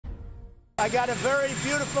I got a very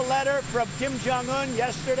beautiful letter from Kim Jong-un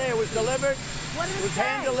yesterday. It was delivered. What did it was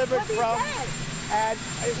hand-delivered from, and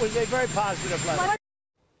it was a very positive letter.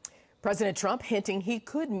 President Trump hinting he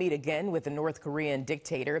could meet again with the North Korean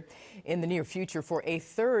dictator in the near future for a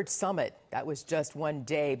third summit. That was just one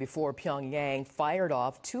day before Pyongyang fired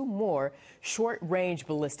off 2 more short-range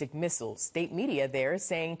ballistic missiles. State media there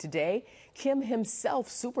saying today Kim himself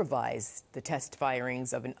supervised the test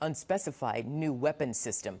firings of an unspecified new weapon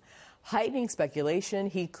system, heightening speculation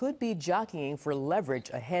he could be jockeying for leverage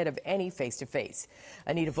ahead of any face-to-face.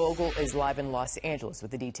 Anita Vogel is live in Los Angeles with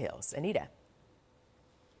the details. Anita.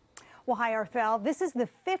 Well, hi, Arthel. This is the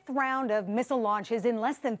 5th round of missile launches in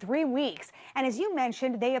less than 3 weeks. And as you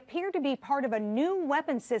mentioned, they appear to be part of a new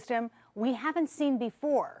weapon system we haven't seen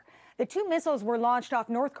before. The 2 missiles were launched off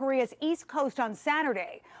North Korea's east coast on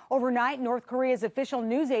Saturday. Overnight, North Korea's official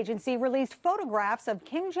news agency released photographs of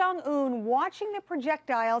Kim Jong-un watching the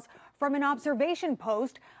projectiles from an observation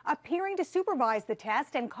post, appearing to supervise the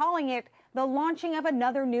test and calling it the launching of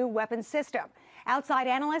another new weapon system. Outside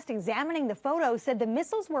analysts examining the photos said the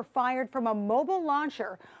missiles were fired from a mobile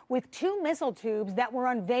launcher with 2 missile tubes that were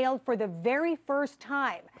unveiled for the very first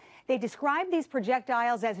time. They described these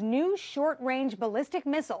projectiles as new short-range ballistic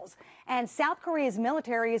missiles, and South Korea's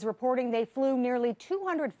military is reporting they flew nearly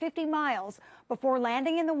 250 miles before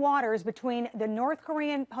landing in the waters between the North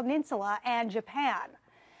Korean peninsula and Japan.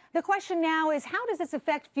 The question now is, how does this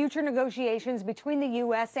affect future negotiations between the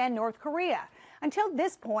U.S. and North Korea? Until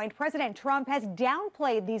this point, President Trump has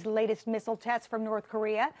downplayed these latest missile tests from North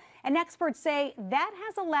Korea, and experts say that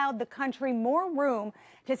has allowed the country more room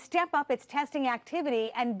to step up its testing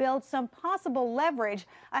activity and build some possible leverage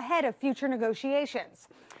ahead of future negotiations.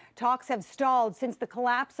 Talks have stalled since the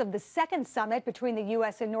collapse of the second summit between the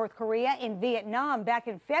U.S. and North Korea in Vietnam back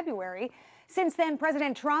in February. Since then,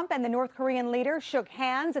 President Trump and the North Korean leader shook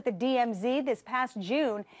hands at the DMZ this past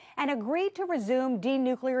June and agreed to resume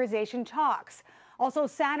denuclearization talks. Also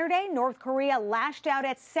Saturday, North Korea lashed out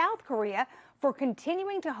at South Korea for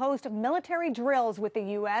continuing to host military drills with the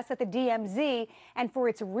U.S. at the DMZ and for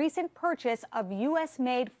its recent purchase of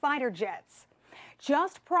U.S.-made fighter jets.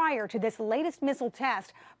 Just prior to this latest missile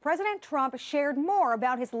test, President Trump shared more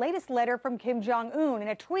about his latest letter from Kim Jong-un in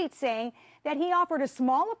a tweet saying that he offered a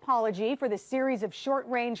small apology for the series of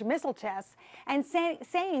short-range missile tests and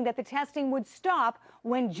saying that the testing would stop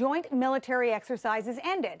when joint military exercises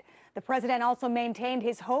ended. The president also maintained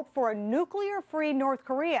his hope for a nuclear-free North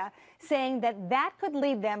Korea, saying that that could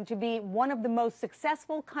lead them to be one of the most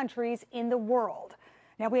successful countries in the world.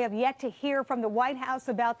 Now, we have yet to hear from the White House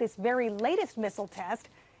about this very latest missile test,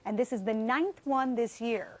 and this is the 9th one this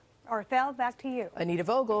year. Arthel, back to you. Anita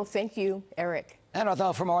Vogel, thank you. Eric. And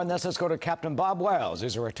Arthel, for more on this, let's go to Captain Bob Wells.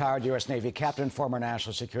 He's a retired U.S. Navy captain, former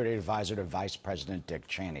national security advisor to Vice President Dick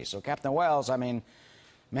Cheney. So, Captain Wells, I mean,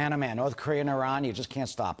 man, oh man, North Korea and Iran, you just can't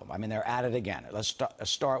stop them. I mean, they're at it again. Let's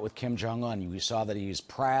start with Kim Jong-un. We saw that he's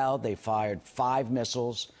proud. They fired 5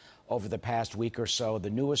 missiles over the past week or so.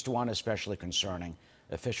 The newest one especially concerning.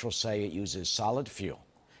 Officials say it uses solid fuel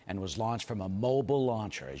and was launched from a mobile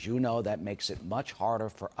launcher. As you know, that makes it much harder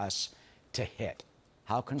for us to hit.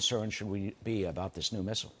 How concerned should we be about this new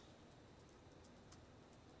missile?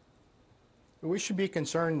 We should be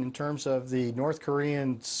concerned in terms of the North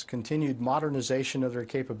Koreans' continued modernization of their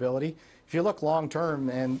capability. If you look long term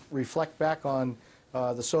and reflect back on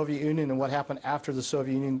the Soviet Union and what happened after the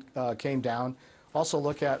Soviet Union came down, also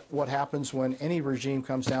look at what happens when any regime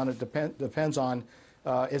comes down. It depends on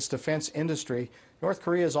its defense industry. North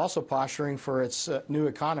Korea is also posturing for its new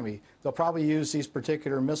economy. They'll probably use these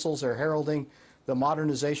particular missiles. They're heralding the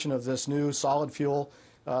modernization of this new solid fuel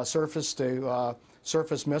surface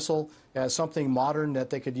missile as something modern that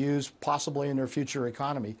they could use possibly in their future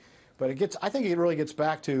economy. But I think it really gets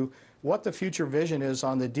back to what the future vision is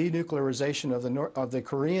on the denuclearization of the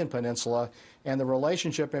Korean Peninsula and the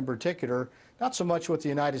relationship in particular, not so much with the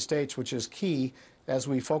United States, which is key, as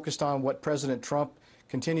we focused on what President Trump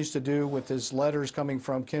continues to do with his letters coming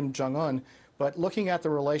from Kim Jong-un, but looking at the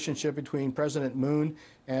relationship between President Moon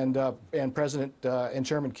and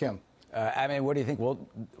Chairman Kim. I mean, what do you think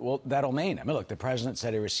that'll mean? I mean, look, the president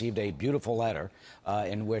said he received a beautiful letter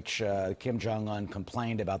in which Kim Jong-un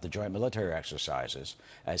complained about the joint military exercises,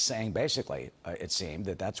 saying basically, it seemed,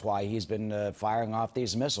 that that's why he's been firing off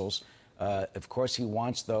these missiles. Of course, he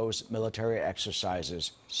wants those military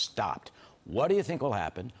exercises stopped. What do you think will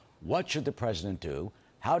happen? What should the president do?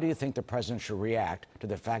 How do you think the president should react to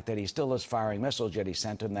the fact that he still is firing missiles, yet he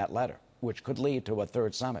sent him that letter, which could lead to a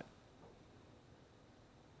third summit?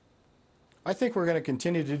 I think we're going to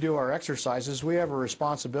continue to do our exercises. We have a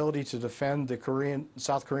responsibility to defend the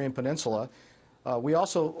South Korean Peninsula. We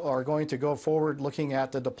also are going to go forward looking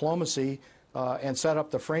at the diplomacy and set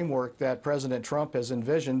up the framework that President Trump has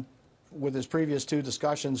envisioned with his previous two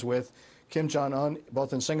discussions with Kim Jong-un,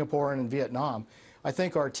 both in Singapore and in Vietnam. I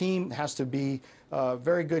think our team has to be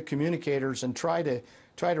very good communicators and try to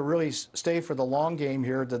really stay for the long game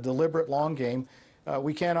here, the deliberate long game.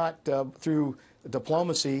 We cannot, through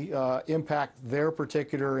diplomacy, impact their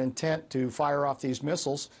particular intent to fire off these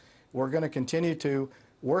missiles. We're going to continue to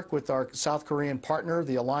work with our South Korean partner,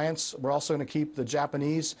 the alliance. We're also going to keep the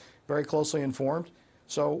Japanese very closely informed.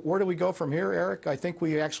 So where do we go from here, Eric? I think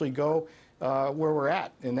we actually go where we're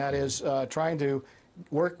at, and that is trying to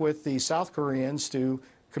work with the South Koreans to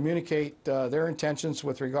communicate their intentions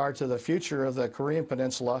with regard to the future of the Korean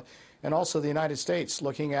Peninsula, and also the United States,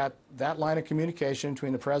 looking at that line of communication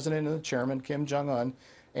between the President and the Chairman, Kim Jong-un,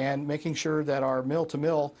 and making sure that our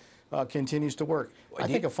mill-to-mill continues to work. I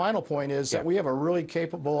think a final point is that we have a really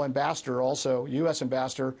capable ambassador, also U.S.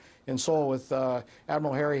 ambassador in Seoul, with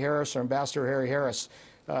Admiral Harry Harris, or Ambassador Harry Harris.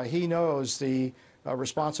 He knows the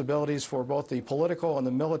responsibilities for both the political and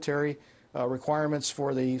the military requirements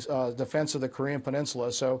for the defense of the Korean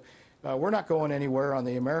Peninsula. So we're not going anywhere on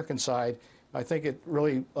the American side. I think it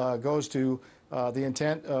really goes to the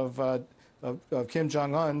intent of Kim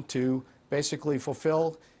Jong-un to basically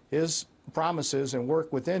fulfill his promises and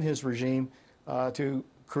work within his regime to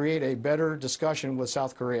create a better discussion with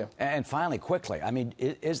South Korea. And finally, quickly, I mean,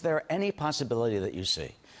 is there any possibility that you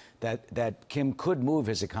see that Kim could move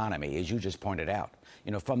his economy, as you just pointed out,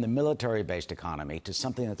 you know, from the military-based economy to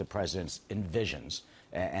something that the president envisions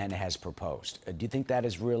and has proposed? Do you think that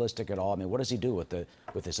is realistic at all? I mean, what does he do with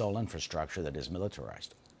this whole infrastructure that is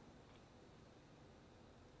militarized?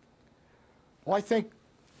 Well, I think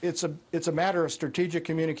it's a matter of strategic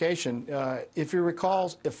communication. If you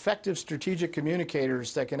recall, effective strategic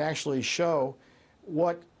communicators that can actually show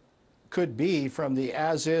what could be from the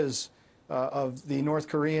as-is of the North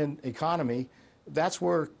Korean economy, that's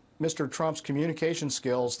where Mr. Trump's communication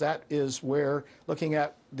skills, that is where, looking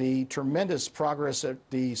at the tremendous progress that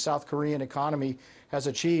the South Korean economy has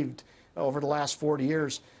achieved over the last 40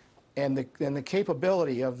 years, and the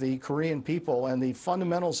capability of the Korean people and the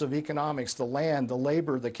fundamentals of economics, the land, the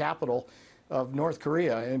labor, the capital of North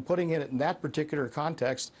Korea, and putting it in that particular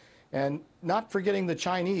context, and not forgetting the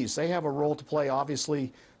Chinese. They have a role to play,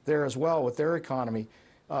 obviously, there as well with their economy.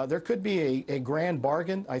 There could be a grand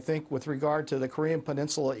bargain, I think, with regard to the Korean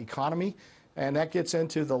Peninsula economy, and that gets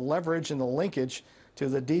into the leverage and the linkage to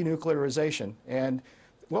the denuclearization. And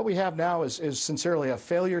what we have now is sincerely a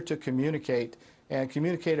failure to communicate and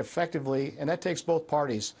communicate effectively, and that takes both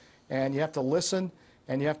parties. And you have to listen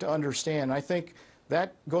and you have to understand. I think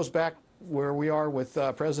that goes back where we are with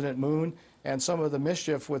President Moon and some of the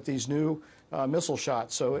mischief with these new missile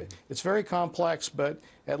shots. So it's very complex, but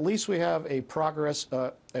at least we have a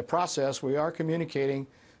process. We are communicating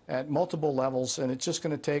at multiple levels, and it's just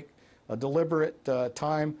going to take a deliberate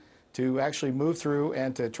time to actually move through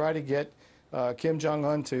and to try to get Kim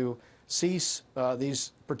Jong-un to cease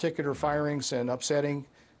these particular firings and upsetting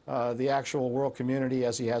the actual world community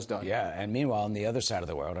as he has done. Yeah, and meanwhile, on the other side of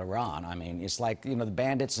the world, Iran, I mean, it's like, you know, the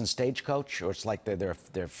bandits in Stagecoach, or it's like they're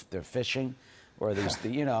fishing, or these,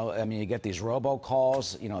 you know, I mean, you get these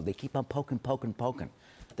robocalls, you know, they keep on poking.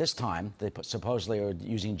 This time, they supposedly are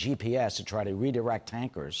using GPS to try to redirect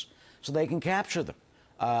tankers so they can capture them.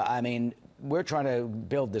 I mean, we're trying to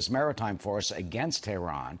build this maritime force against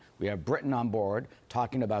Tehran. We have Britain on board,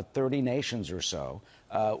 talking about 30 nations or so.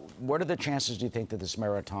 What are the chances, do you think, that this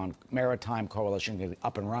maritime coalition can be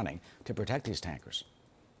up and running to protect these tankers?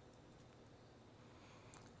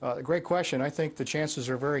 Great question. I think the chances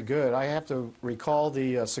are very good. I have to recall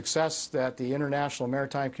the success that the international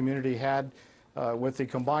maritime community had with the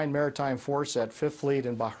combined maritime force at Fifth Fleet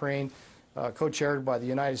in Bahrain, co-chaired by the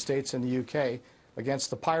United States and the UK, against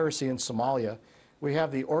the piracy in Somalia. We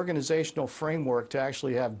have the organizational framework to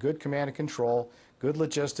actually have good command and control, good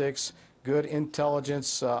logistics, good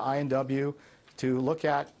intelligence, I&W, to look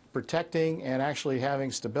at protecting and actually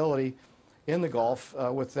having stability in the Gulf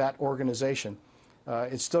with that organization.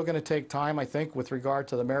 It's still going to take time, I think, with regard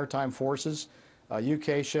to the maritime forces,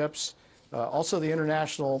 UK ships, also the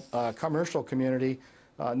international commercial community,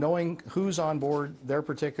 knowing who's on board their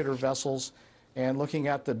particular vessels and looking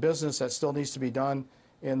at the business that still needs to be done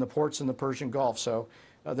in the ports in the Persian Gulf. So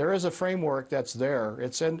there is a framework that's there.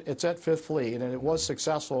 It's at Fifth Fleet, and it was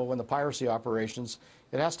successful when the piracy operations.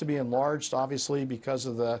 It has to be enlarged, obviously, because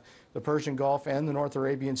of the Persian Gulf and the North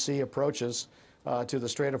Arabian Sea approaches to the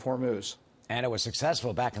Strait of Hormuz. And it was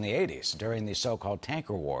successful back in the 80s during the so-called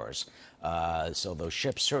tanker wars. So those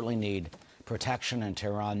ships certainly need protection, and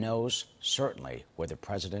Tehran knows certainly where the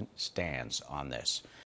president stands on this.